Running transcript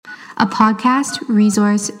a podcast,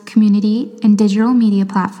 resource, community, and digital media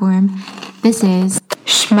platform. This is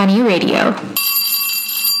Shmoney Radio.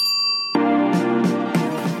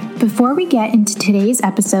 Before we get into today's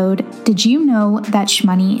episode, did you know that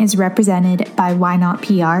Shmoney is represented by Why Not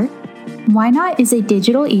PR? Why Not is a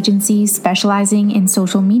digital agency specializing in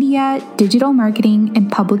social media, digital marketing,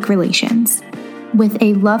 and public relations. With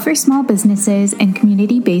a love for small businesses and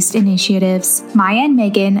community-based initiatives, Maya and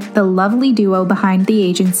Megan, the lovely duo behind the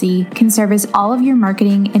agency, can service all of your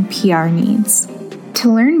marketing and PR needs.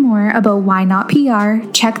 To learn more about Why Not PR,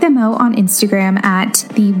 check them out on Instagram at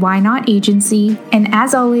the Why Not Agency. And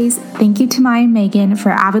as always, thank you to Maya and Megan for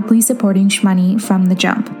avidly supporting Shmoney from the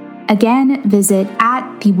jump. Again, visit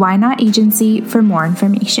at the Why Not Agency for more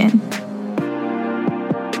information.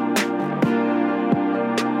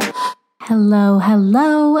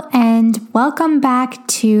 Hello, and welcome back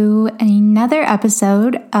to another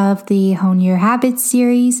episode of the Hone Your Habits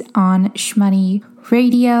series on Shmoney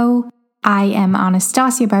Radio. I am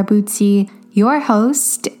Anastasia Barbuzzi, your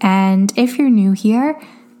host, and if you're new here,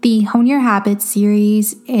 the Hone Your Habits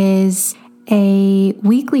series is a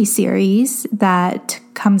weekly series that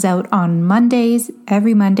comes out on Mondays,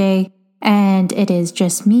 every Monday, and it is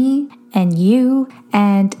just me and you,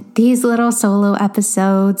 and these little solo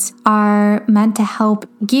episodes are meant to help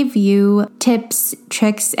give you tips,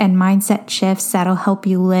 tricks, and mindset shifts that'll help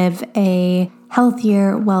you live a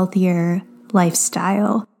healthier, wealthier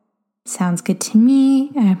lifestyle. Sounds good to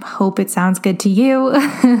me. I hope it sounds good to you.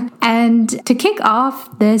 And to kick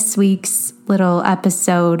off this week's little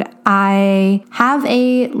episode, I have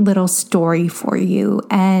a little story for you.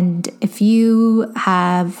 And if you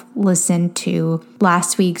have listened to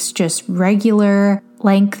last week's just regular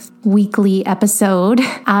length weekly episode,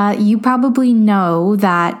 you probably know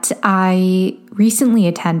that I recently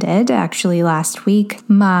attended, actually last week,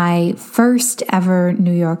 my first ever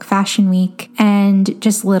New York Fashion Week. And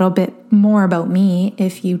just a little bit more about me,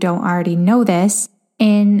 if you don't already know this,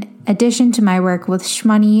 in addition to my work with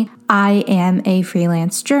Shmoney, I am a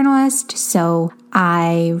freelance journalist, so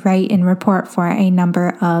I write and report for a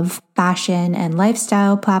number of fashion and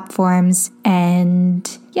lifestyle platforms. And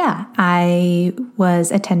yeah, I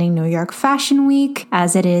was attending New York Fashion Week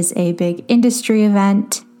as it is a big industry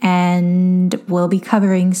event, and we'll be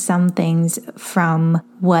covering some things from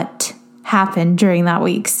what happened during that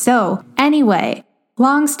week. So anyway,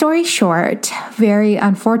 long story short, very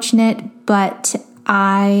unfortunate, but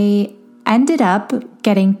I ended up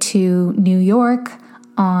getting to New York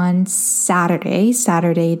on Saturday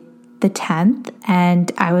the 10th,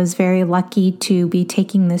 and I was very lucky to be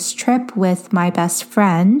taking this trip with my best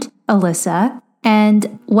friend, Alyssa.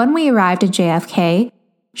 And when we arrived at JFK,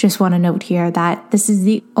 just want to note here that this is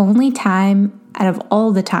the only time out of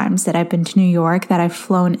all the times that I've been to New York that I've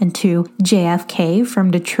flown into JFK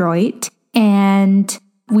from Detroit. And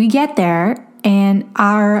we get there, and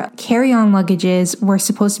our carry-on luggages were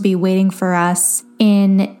supposed to be waiting for us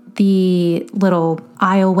in the little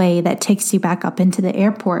aisleway that takes you back up into the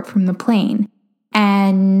airport from the plane.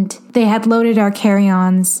 And they had loaded our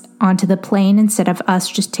carry-ons onto the plane instead of us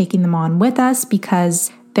just taking them on with us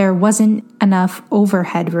because there wasn't enough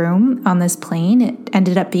overhead room on this plane. It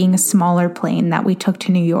ended up being a smaller plane that we took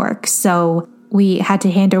to New York. So we had to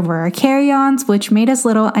hand over our carry-ons, which made us a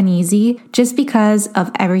little uneasy just because of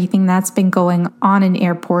everything that's been going on in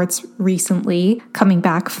airports recently, coming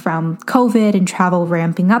back from COVID and travel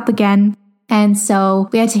ramping up again. And so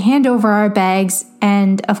we had to hand over our bags.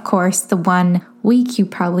 And of course, the one week you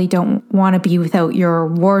probably don't want to be without your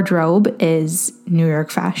wardrobe is New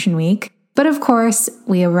York Fashion Week. But of course,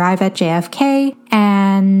 we arrive at JFK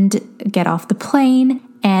and get off the plane,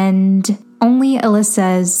 and only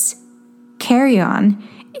Alyssa's carry-on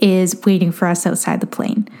is waiting for us outside the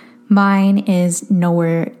plane. Mine is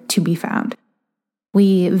nowhere to be found.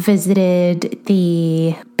 We visited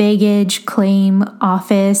the baggage claim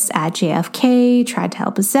office at JFK, tried to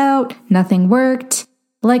help us out. Nothing worked.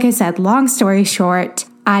 Like I said, long story short,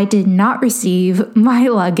 I did not receive my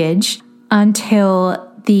luggage until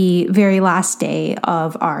the very last day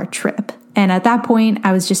of our trip. And at that point,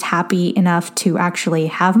 I was just happy enough to actually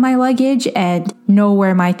have my luggage and know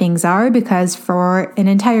where my things are, because for an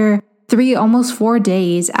entire 3, almost 4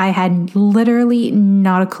 days, I had literally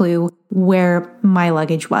not a clue where my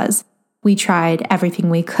luggage was. We tried everything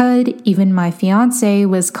we could. Even my fiance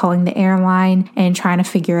was calling the airline and trying to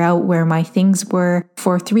figure out where my things were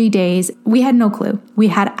for 3 days. We had no clue. We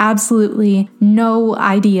had absolutely no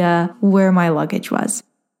idea where my luggage was,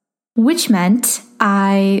 which meant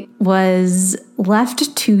I was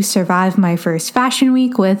left to survive my first fashion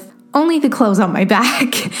week with only the clothes on my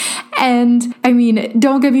back. And I mean,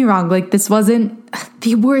 don't get me wrong, like this wasn't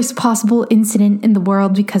the worst possible incident in the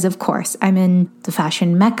world because of course I'm in the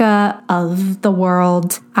fashion mecca of the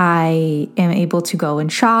world. I am able to go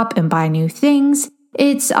and shop and buy new things.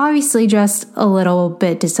 It's obviously just a little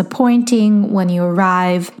bit disappointing when you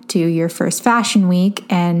arrive to your first fashion week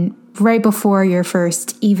and right before your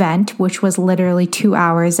first event, which was literally 2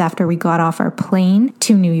 hours after we got off our plane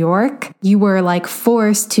to New York, you were like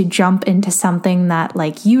forced to jump into something that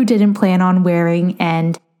like you didn't plan on wearing.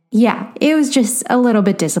 And yeah, it was just a little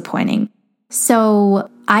bit disappointing. So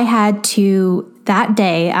I had to, that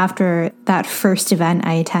day after that first event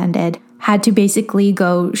I attended, had to basically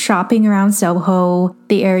go shopping around Soho,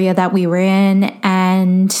 the area that we were in,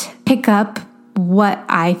 and pick up what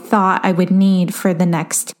I thought I would need for the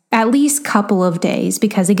next at least couple of days.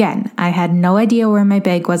 Because again, I had no idea where my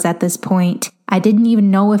bag was at this point. I didn't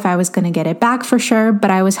even know if I was going to get it back for sure,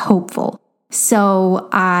 but I was hopeful. So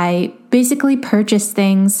I basically purchased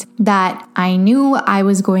things that I knew I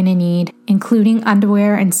was going to need, including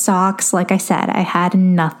underwear and socks. Like I said, I had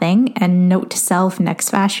nothing. And note to self, next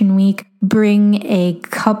fashion week, bring a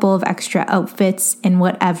couple of extra outfits in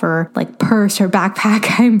whatever like purse or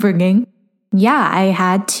backpack I'm bringing. Yeah, I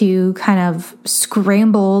had to kind of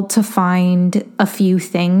scramble to find a few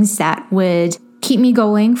things that would keep me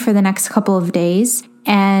going for the next couple of days.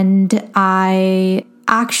 And I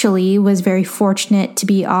actually was very fortunate to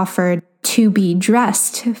be offered to be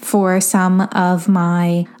dressed for some of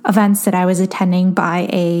my events that I was attending by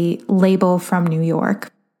a label from New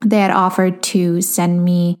York. They had offered to send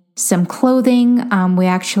me some clothing. We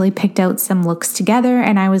actually picked out some looks together,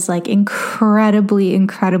 and I was like incredibly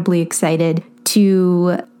excited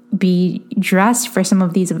to be dressed for some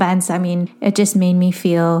of these events. I mean, it just made me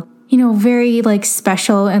feel, very like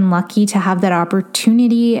special and lucky to have that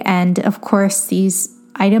opportunity. And of course, these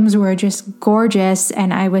items were just gorgeous,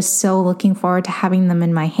 and I was so looking forward to having them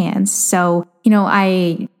in my hands. So,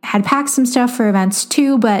 I had packed some stuff for events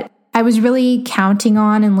too, but I was really counting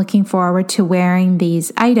on and looking forward to wearing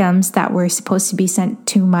these items that were supposed to be sent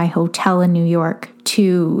to my hotel in New York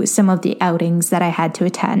to some of the outings that I had to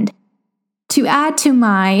attend. To add to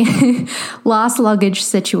my lost luggage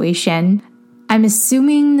situation, I'm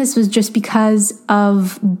assuming this was just because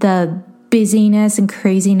of the busyness and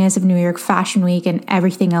craziness of New York Fashion Week and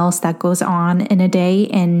everything else that goes on in a day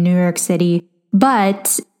in New York City.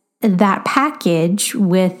 But that package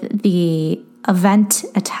with the event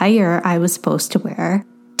attire I was supposed to wear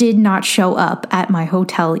did not show up at my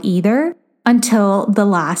hotel either until the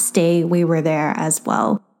last day we were there as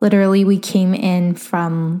well. Literally, we came in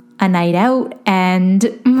from a night out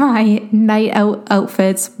and my night out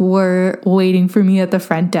outfits were waiting for me at the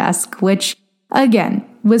front desk, which again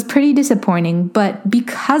was pretty disappointing. But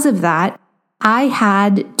because of that, I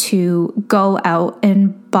had to go out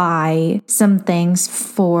and buy some things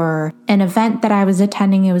for an event that I was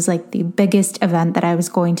attending. It was like the biggest event that I was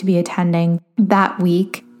going to be attending that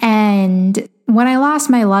week. And when I lost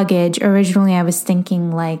my luggage, originally I was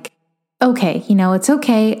thinking like, okay, it's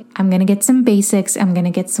okay. I'm going to get some basics. I'm going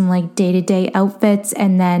to get some like day-to-day outfits,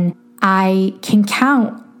 and then I can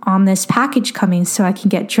count on this package coming so I can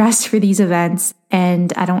get dressed for these events.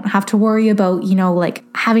 And I don't have to worry about, like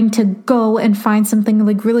having to go and find something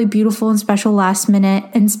like really beautiful and special last minute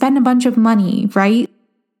and spend a bunch of money, right?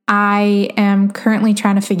 I am currently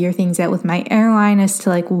trying to figure things out with my airline as to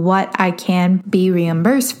like what I can be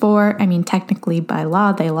reimbursed for. I mean, technically by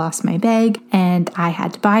law, they lost my bag and I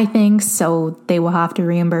had to buy things, so they will have to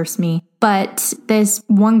reimburse me. But this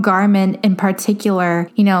one garment in particular,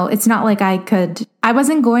 it's not like I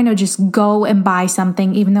wasn't going to just go and buy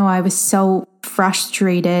something, even though I was so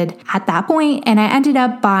frustrated at that point. And I ended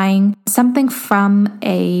up buying something from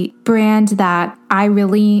a brand that I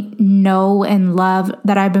really know and love,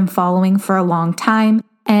 that I've been following for a long time.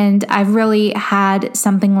 And I've really had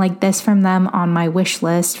something like this from them on my wish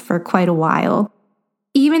list for quite a while.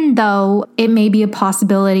 Even though it may be a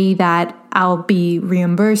possibility that I'll be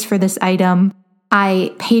reimbursed for this item,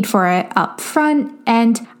 I paid for it up front.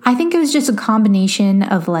 And I think it was just a combination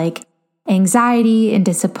of like anxiety and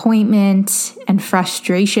disappointment and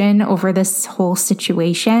frustration over this whole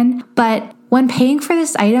situation. But when paying for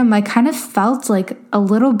this item, I kind of felt like a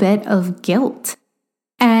little bit of guilt.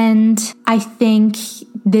 And I think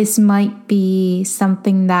this might be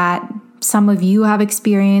something that some of you have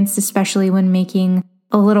experienced, especially when making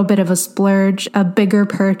a little bit of a splurge, a bigger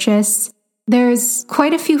purchase. There's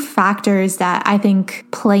quite a few factors that I think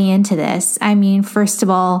play into this. I mean, first of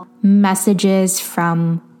all, messages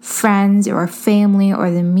from friends or family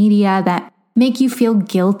or the media that make you feel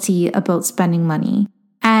guilty about spending money.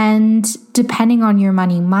 And depending on your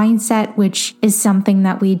money mindset, which is something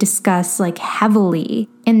that we discuss like heavily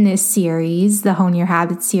in this series, the Hone Your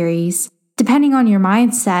Habits series, depending on your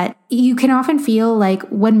mindset, you can often feel like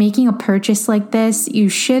when making a purchase like this, you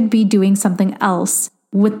should be doing something else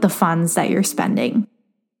with the funds that you're spending.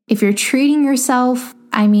 If you're treating yourself,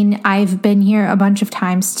 I've been here a bunch of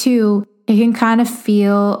times too, it can kind of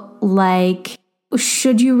feel like,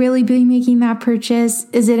 should you really be making that purchase?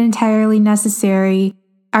 Is it entirely necessary?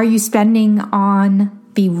 Are you spending on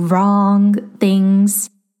the wrong things?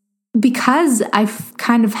 Because I've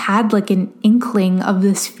kind of had like an inkling of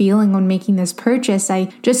this feeling when making this purchase, I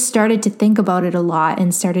just started to think about it a lot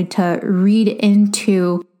and started to read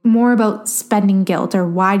into more about spending guilt, or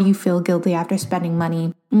why do you feel guilty after spending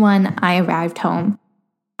money when I arrived home.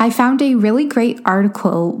 I found a really great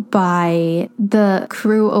article by the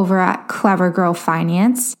crew over at Clever Girl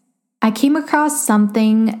Finance. I came across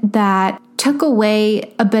something that took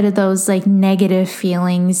away a bit of those like negative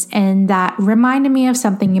feelings and that reminded me of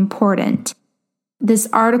something important. This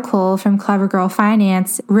article from Clever Girl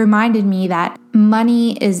Finance reminded me that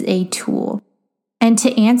money is a tool. And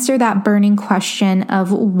to answer that burning question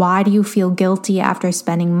of why do you feel guilty after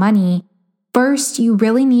spending money, first, you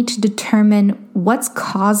really need to determine what's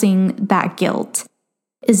causing that guilt.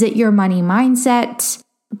 Is it your money mindset?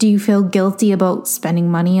 Do you feel guilty about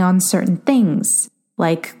spending money on certain things,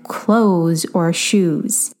 like clothes or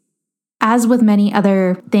shoes? As with many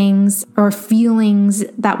other things or feelings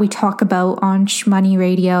that we talk about on Shmoney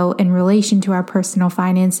Radio in relation to our personal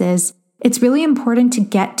finances, it's really important to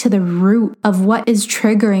get to the root of what is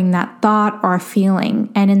triggering that thought or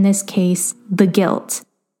feeling, and in this case, the guilt.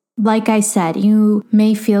 Like I said, you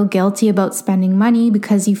may feel guilty about spending money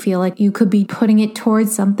because you feel like you could be putting it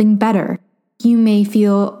towards something better. You may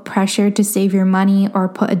feel pressure to save your money or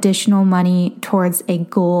put additional money towards a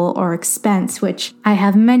goal or expense, which I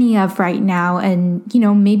have many of right now. And,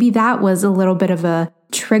 maybe that was a little bit of a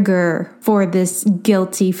trigger for this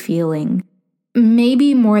guilty feeling.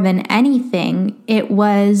 Maybe more than anything, it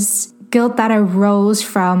was guilt that arose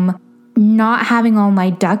from not having all my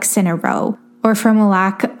ducks in a row, or from a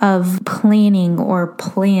lack of planning or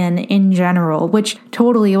plan in general, which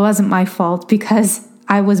totally wasn't my fault because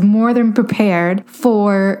I was more than prepared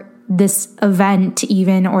for this event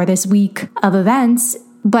even, or this week of events.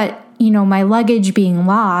 But, my luggage being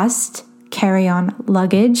lost, carry-on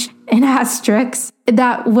luggage in asterisks,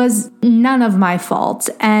 that was none of my fault.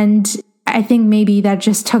 And I think maybe that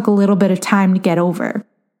just took a little bit of time to get over.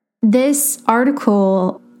 This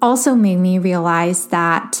article also made me realize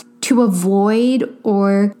that to avoid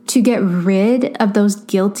or to get rid of those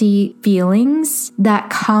guilty feelings that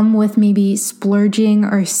come with maybe splurging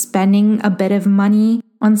or spending a bit of money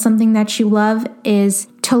on something that you love is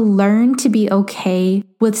to learn to be okay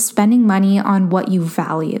with spending money on what you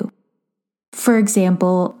value. For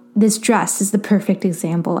example, this dress is the perfect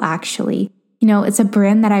example, actually. It's a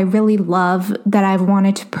brand that I really love, that I've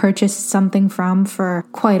wanted to purchase something from for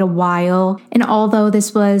quite a while. And although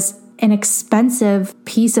this was an expensive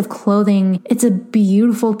piece of clothing, it's a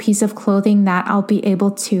beautiful piece of clothing that I'll be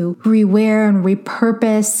able to rewear and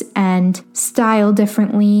repurpose and style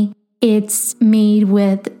differently. It's made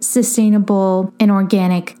with sustainable and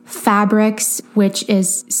organic fabrics, which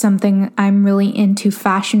is something I'm really into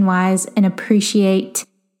fashion-wise and appreciate.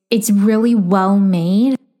 It's really well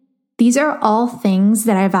made. These are all things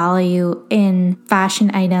that I value in fashion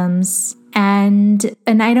items. And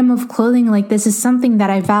an item of clothing like this is something that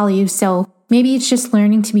I value. So maybe it's just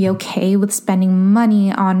learning to be okay with spending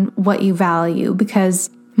money on what you value, because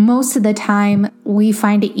most of the time we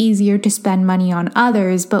find it easier to spend money on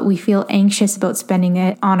others, but we feel anxious about spending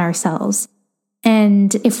it on ourselves.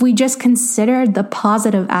 And if we just consider the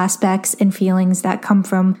positive aspects and feelings that come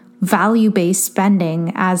from value-based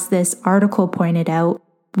spending, as this article pointed out,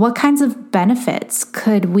 what kinds of benefits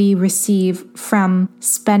could we receive from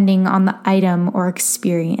spending on the item or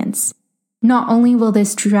experience? Not only will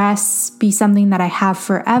this dress be something that I have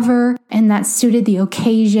forever and that suited the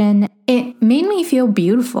occasion, it made me feel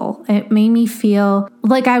beautiful. It made me feel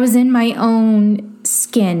like I was in my own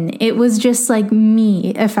skin. It was just like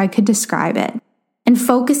me, if I could describe it. And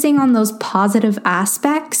focusing on those positive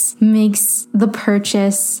aspects makes the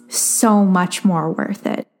purchase so much more worth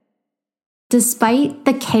it. Despite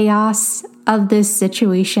the chaos of this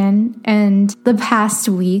situation and the past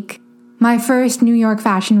week, my first New York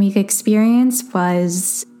Fashion Week experience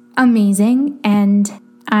was amazing, and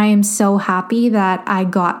I am so happy that I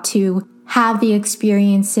got to have the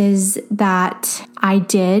experiences that I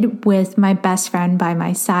did with my best friend by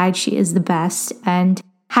my side. She is the best, and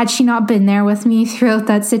had she not been there with me throughout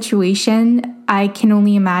that situation, I can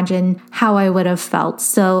only imagine how I would have felt.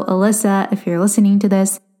 So, Alyssa, if you're listening to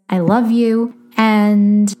this, I love you.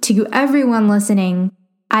 And to everyone listening,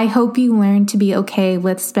 I hope you learn to be okay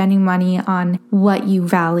with spending money on what you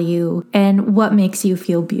value and what makes you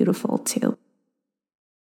feel beautiful too.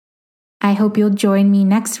 I hope you'll join me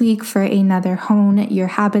next week for another Hone Your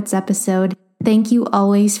Habits episode. Thank you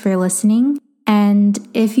always for listening. And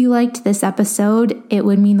if you liked this episode, it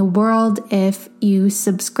would mean the world if you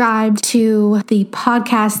subscribed to the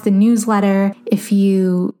podcast, the newsletter. If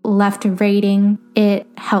you left a rating, it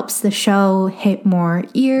helps the show hit more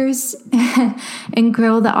ears and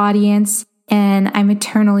grow the audience. And I'm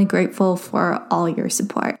eternally grateful for all your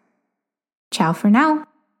support. Ciao for now.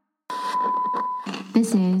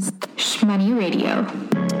 This is Shmoney Radio.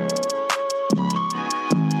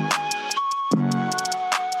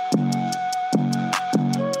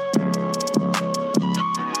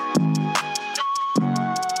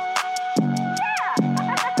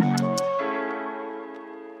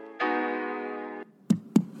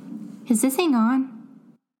 Is this thing on?